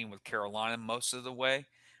be competing with Carolina most of the way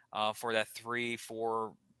for that 3,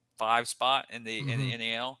 4, 5 spot in the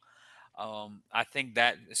NAL. I think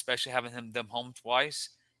that, especially having them home twice,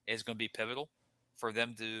 is going to be pivotal for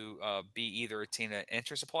them to be either a team that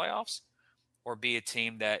enters the playoffs or be a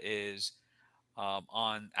team that is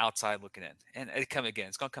on outside looking in. And it's going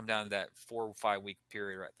to come down to that 4 or 5 week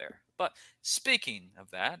period right there. But speaking of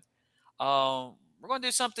that, we're going to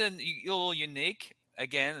do something a little unique.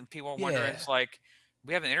 Again, and people are wondering, it's like,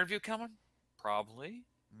 we have an interview coming? Probably,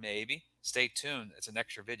 maybe. Stay tuned. It's an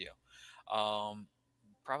extra video.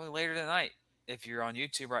 Probably later tonight. If you're on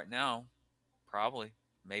YouTube right now, probably,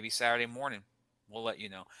 maybe Saturday morning. We'll let you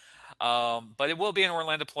know. But it will be an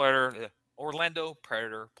Orlando Predator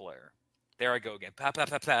player. There I go again.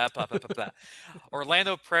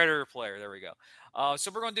 Orlando Predator player. There we go. So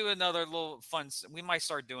we're going to do another little fun. We might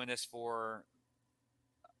start doing this for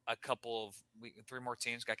a couple of 3 more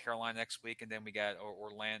teams. Got Carolina next week, and then we got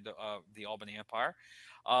Orlando, the Albany Empire.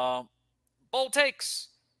 Bold takes.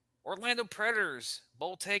 Orlando Predators.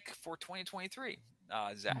 Bold take for 2023.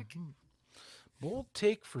 Zach. Bold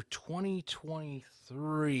take for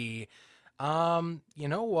 2023. You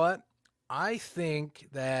know what? I think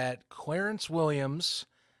that Clarence Williams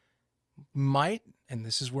might, and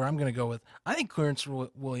this is where I'm going to go with, I think Clarence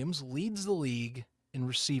Williams leads the league in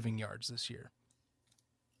receiving yards this year.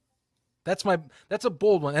 That's a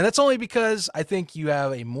bold one. And that's only because I think you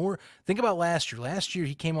have think about last year. Last year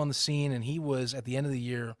he came on the scene and he was, at the end of the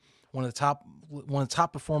year, one of the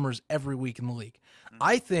top performers every week in the league. Mm-hmm.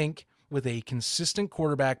 I think with a consistent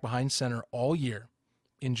quarterback behind center all year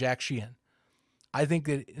in Jack Sheehan, I think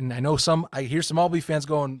that, and I hear some Albany fans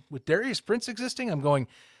going, with Darius Prince existing, I'm going,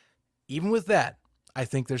 even with that, I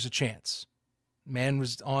think there's a chance. Man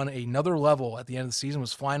was on another level at the end of the season,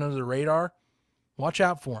 was flying under the radar. Watch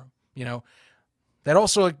out for him. You know,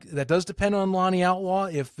 that does depend on Lonnie Outlaw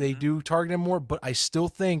if they do target him more, but I still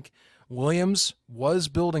think Williams was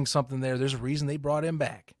building something there. There's a reason they brought him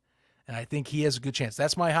back, and I think he has a good chance.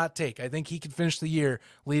 That's my hot take. I think he could finish the year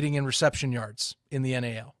leading in reception yards in the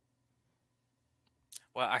NAL.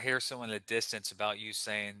 Well, I hear someone in the distance about you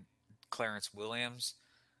saying Clarence Williams.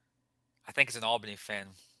 I think it's an Albany fan.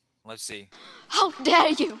 Let's see. How dare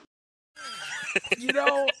you?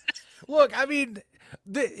 Look, I mean,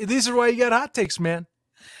 these are why you got hot takes, man.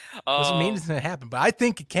 Doesn't mean it's going to happen, but I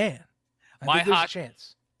think it can. I think there's a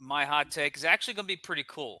chance. My hot take is actually going to be pretty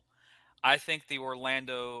cool. I think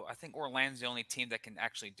Orlando's the only team that can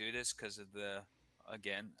actually do this because of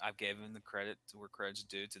again, I've given the credit to where credit's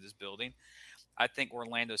due to this building. I think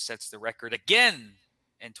Orlando sets the record again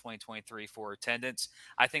in 2023 for attendance.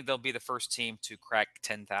 I think they'll be the first team to crack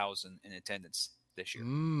 10,000 in attendance this year.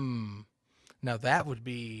 Now that would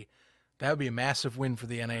be a massive win for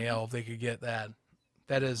the NAL if they could get that.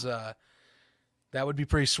 That would be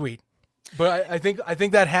pretty sweet. But I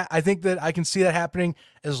think that I can see that happening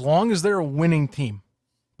as long as they're a winning team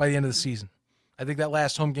by the end of the season. I think that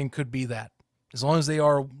last home game could be that. As long as they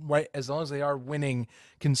are winning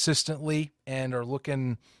consistently and are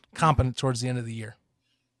looking competent towards the end of the year.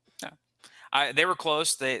 Yeah. They were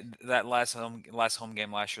close. That last home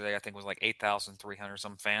game last year, I think was like 8,300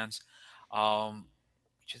 some fans.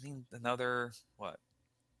 Which is another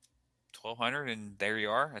 1,200, and there you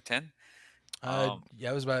are at 10.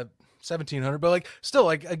 Yeah, it was about 1,700, but still,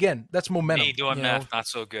 again, that's momentum. Me doing math, not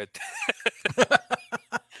so good.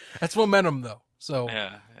 That's momentum, though. So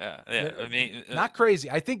yeah. I mean, not crazy.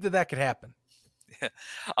 I think that could happen. Yeah.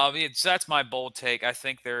 So that's my bold take. I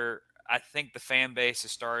think the fan base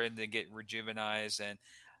is starting to get rejuvenized, and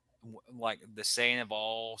like the saying of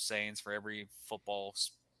all sayings for every football,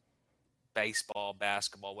 baseball,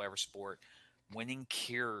 basketball, whatever sport, winning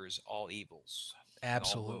cures all evils.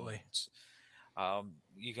 Absolutely.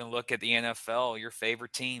 You can look at the NFL. Your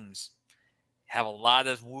favorite teams have a lot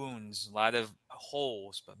of wounds, a lot of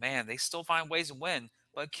holes, but man, they still find ways to win.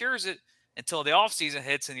 But cures it until the off season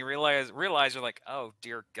hits and you realize you're like, oh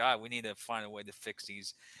dear God, we need to find a way to fix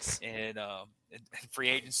these in free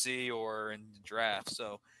agency or in the draft.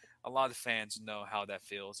 So a lot of fans know how that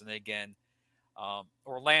feels. And again,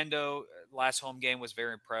 Orlando last home game was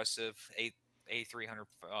very impressive. 8,300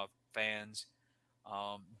 fans,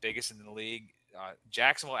 biggest in the league.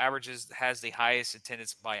 Jacksonville has the highest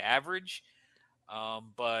attendance by average,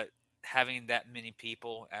 but having that many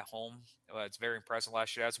people at home, it's very impressive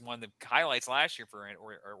last year. That's one of the highlights last year for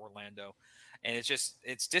Orlando, and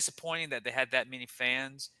it's disappointing that they had that many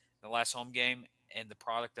fans in the last home game, and the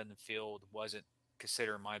product on the field wasn't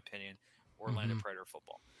considered, in my opinion, Orlando Predator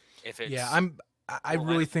football. If Yeah, it's I really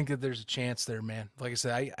Orlando, think that there's a chance there, man. Like I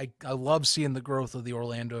said, I love seeing the growth of the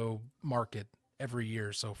Orlando market every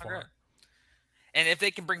year so far. okay. And if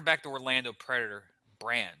they can bring back the Orlando Predator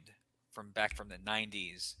brand from the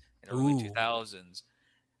 90s and early 2000s,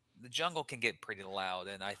 the jungle can get pretty loud,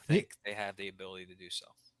 and I think they have the ability to do so.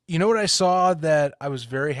 You know what I saw that I was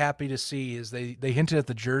very happy to see is they hinted at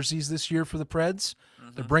the jerseys this year for the Preds.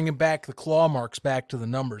 They're bringing back the claw marks back to the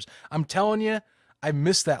numbers. I'm telling you, I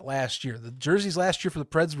missed that last year. The jerseys last year for the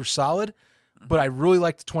Preds were solid, but I really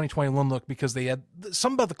liked the 2021 look because they had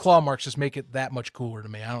something about the claw marks just make it that much cooler to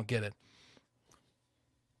me. I don't get it.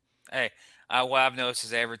 Hey, what I've noticed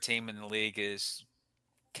is every team in the league is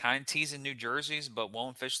kind of teasing new jerseys, but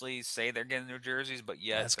won't officially say they're getting new jerseys, but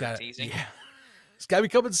yes, they're teasing. Yeah. It's got to be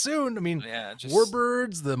coming soon. I mean,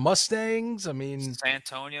 Warbirds, the Mustangs. I mean, San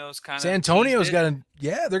Antonio's got they're going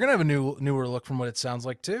to have a newer look from what it sounds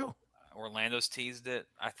like too. Orlando's teased it.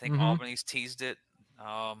 I think Albany's teased it.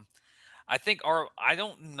 I think I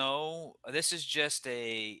don't know. This is just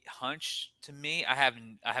a hunch to me. I have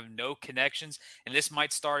no connections, and this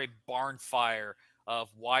might start a barn fire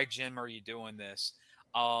of why, Jim, are you doing this?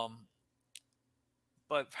 But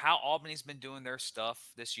how Albany's been doing their stuff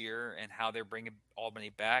this year and how they're bringing Albany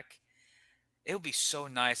back, it would be so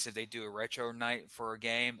nice if they do a retro night for a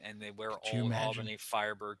game and they wear old Albany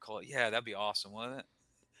Firebird color. Yeah, that'd be awesome, wouldn't it?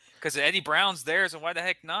 Because Eddie Brown's there, so why the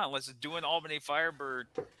heck not? Let's do an Albany Firebird,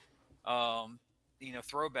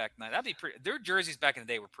 throwback night. That'd be pretty. Their jerseys back in the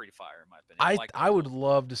day were pretty fire, in my opinion. I would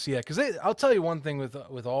love to see that because I'll tell you one thing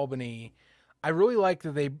with Albany, I really like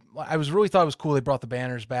that I thought it was cool they brought the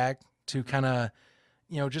banners back to kind of,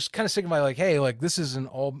 just kind of signify like, hey, like this is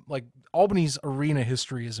Albany's arena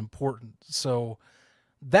history is important. So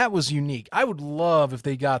that was unique. I would love if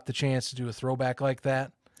they got the chance to do a throwback like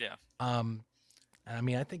that. Yeah. I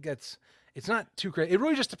mean, I think it's not too crazy. It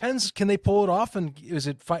really just depends. Can they pull it off, and is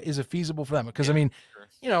it feasible for them? Because I mean,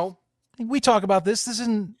 sure. We talk about this. This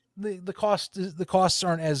isn't the cost. The costs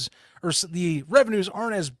aren't the revenues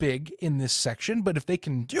aren't as big in this section. But if they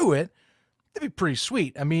can do it, that'd be pretty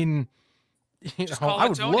sweet. I mean, I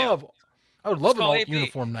would love an alt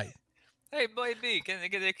uniform night. Hey, B, can they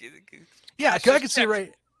get? Yeah, I can see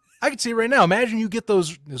right. I can see it right now. Imagine you get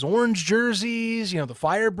those orange jerseys, the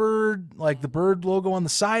Firebird, like the bird logo on the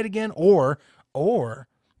side again, or the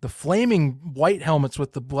flaming white helmets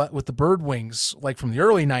with the bird wings, like from the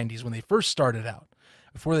early '90s when they first started out,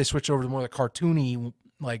 before they switched over to more the cartoony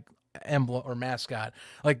like emblem or mascot.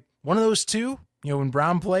 Like one of those two, when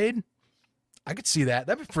Brown played, I could see that.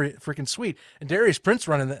 That'd be freaking sweet. And Darius Prince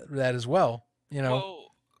running that as well. Well,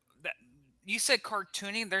 you said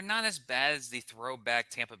cartooning. They're not as bad as the throwback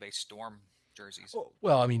Tampa Bay Storm jerseys.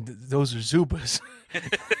 Well, I mean, those are Zubas.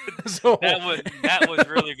 So that was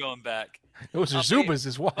really going back. Those are Zubas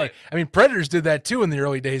is why. I mean, Predators did that too in the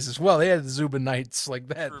early days as well. They had the Zuba nights like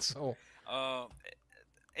that. So,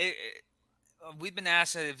 we've been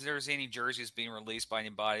asked if there's any jerseys being released by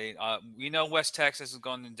anybody. West Texas is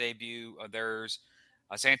going to debut theirs.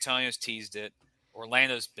 San Antonio's teased it.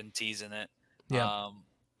 Orlando's been teasing it. Yeah.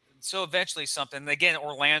 So eventually something, again,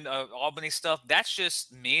 Orlando, Albany stuff, that's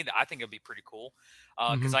just me. I think it'd be pretty cool.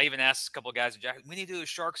 Because I even asked a couple of guys, we need to do a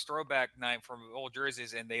Sharks throwback night from old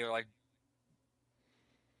jerseys. And they were like,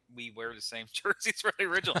 we wear the same jerseys for the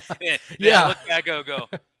original. Yeah. I look back, go,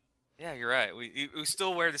 yeah, you're right. We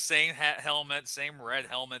still wear the same helmet, same red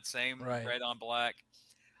helmet, same red on black.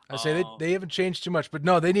 I say they haven't changed too much, but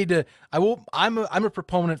no, they need to. I'm a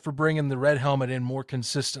proponent for bringing the red helmet in more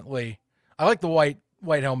consistently. I like the white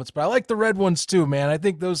helmets, but I like the red ones too, man. I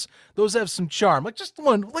think those have some charm. Like just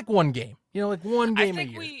one game, like one game a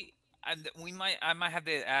year. I might have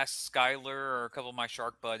to ask Skyler or a couple of my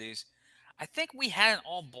Shark buddies. I think we had an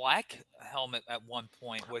all black helmet at one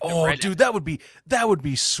point with the red. Dude, that would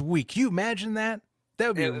be sweet. Can you imagine that? That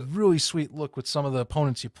would be a really sweet look with some of the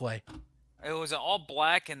opponents you play. It was an all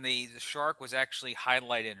black, and the Shark was actually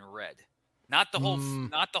highlighted in red. Not the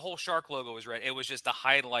whole Shark logo was red. It was just a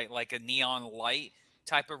highlight, like a neon light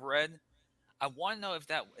type of red. I want to know if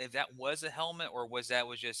that was a helmet or was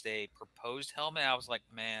just a proposed helmet. I was like,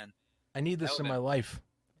 man, I need this in my life.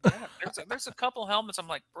 Yeah, there's a couple helmets. I'm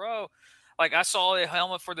like, bro, like I saw a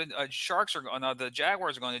helmet for the Sharks the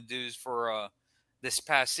Jaguars are going to do for this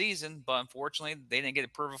past season, but unfortunately they didn't get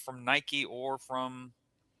approval from Nike or from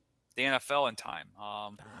the NFL in time.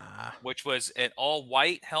 Which was an all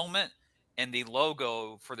white helmet, and the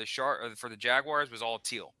logo for the Jaguars was all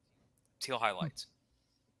teal highlights.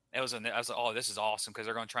 I was like, oh, this is awesome because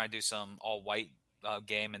they're going to try and do some all white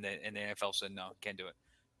game, and the NFL said no, can't do it.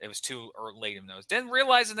 It was too late in those. Didn't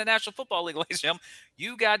realize in the National Football League, ladies and gentlemen,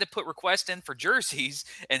 you got to put requests in for jerseys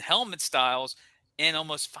and helmet styles in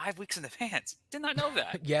almost 5 weeks in advance. Did not know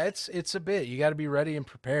that. Yeah, it's a bit. You got to be ready and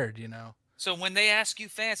prepared, So when they ask you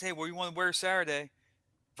fans, hey, what do you want to wear Saturday?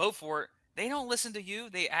 Vote for it. They don't listen to you.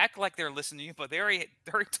 They act like they're listening to you, but they already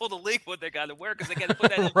told the league what they got to wear because they got to put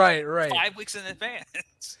that in right. 5 weeks in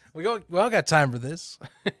advance. We all got time for this.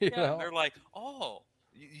 They're like, oh,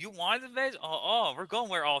 you wanted the veg? Oh, we're going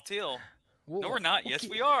to wear all teal. No, we're not. Yes,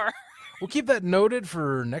 we are. We'll keep that noted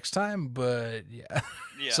for next time, but yeah.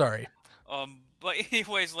 Sorry. But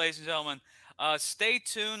anyways, ladies and gentlemen, stay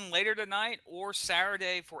tuned later tonight or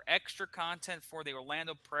Saturday for extra content for the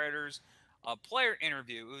Orlando Predators player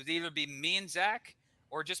interview. It would either be me and Zach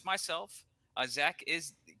or just myself. Zach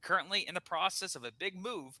is currently in the process of a big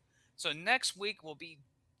move, so next week will be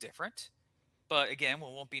different. But again, we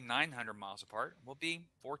won't be 900 miles apart. We'll be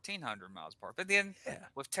 1,400 miles apart. But then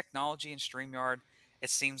with technology and StreamYard, it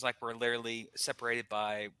seems like we're literally separated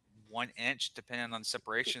by 1 inch, depending on the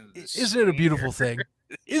separation. Isn't it a beautiful thing?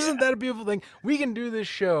 Isn't that a beautiful thing? We can do this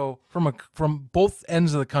show from both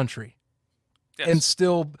ends of the country, and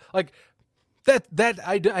still like that. We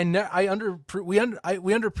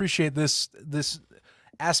underappreciate this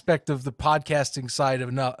aspect of the podcasting side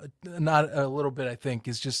of not a little bit. I think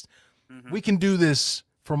is just we can do this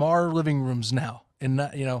from our living rooms now, and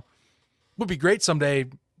not would be great someday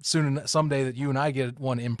that you and I get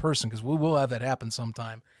one in person because we will have that happen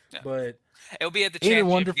sometime. Yeah. But it'll be at the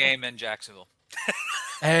championship game in Jacksonville.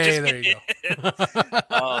 Hey, there you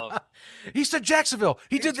go. He said Jacksonville.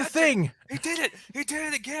 He did the thing. He did it. He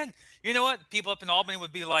did it again. You know what? People up in Albany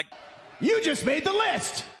would be like, "You just made the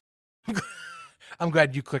list." I'm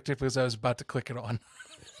glad you clicked it because I was about to click it on.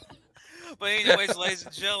 But anyways, ladies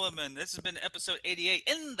and gentlemen, this has been episode 88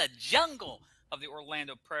 in the jungle of the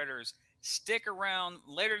Orlando Predators. Stick around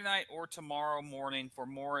later tonight or tomorrow morning for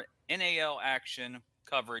more NAL action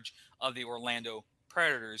coverage of the Orlando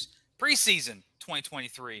Predators preseason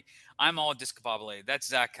 2023. I'm all discombobulated. That's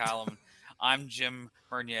Zach Callum. I'm Jim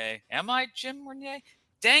Mernier. Am I Jim Mernier?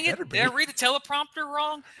 Dang it. Did I read the teleprompter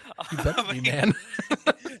wrong? You better be, man.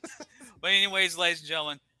 But anyways, ladies and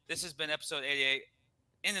gentlemen, this has been episode 88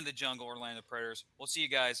 Into the Jungle, Orlando Predators. We'll see you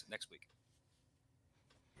guys next week.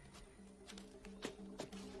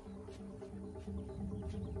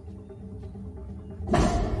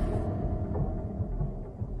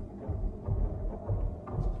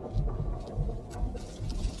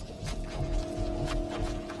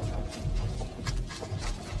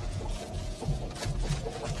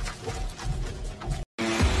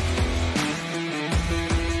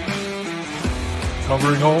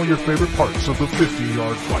 Covering all your favorite parts of the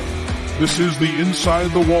 50-yard fight. This is the Inside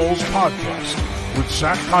the Walls podcast with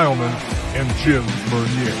Zach Heilman and Jim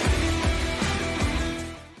Mernier.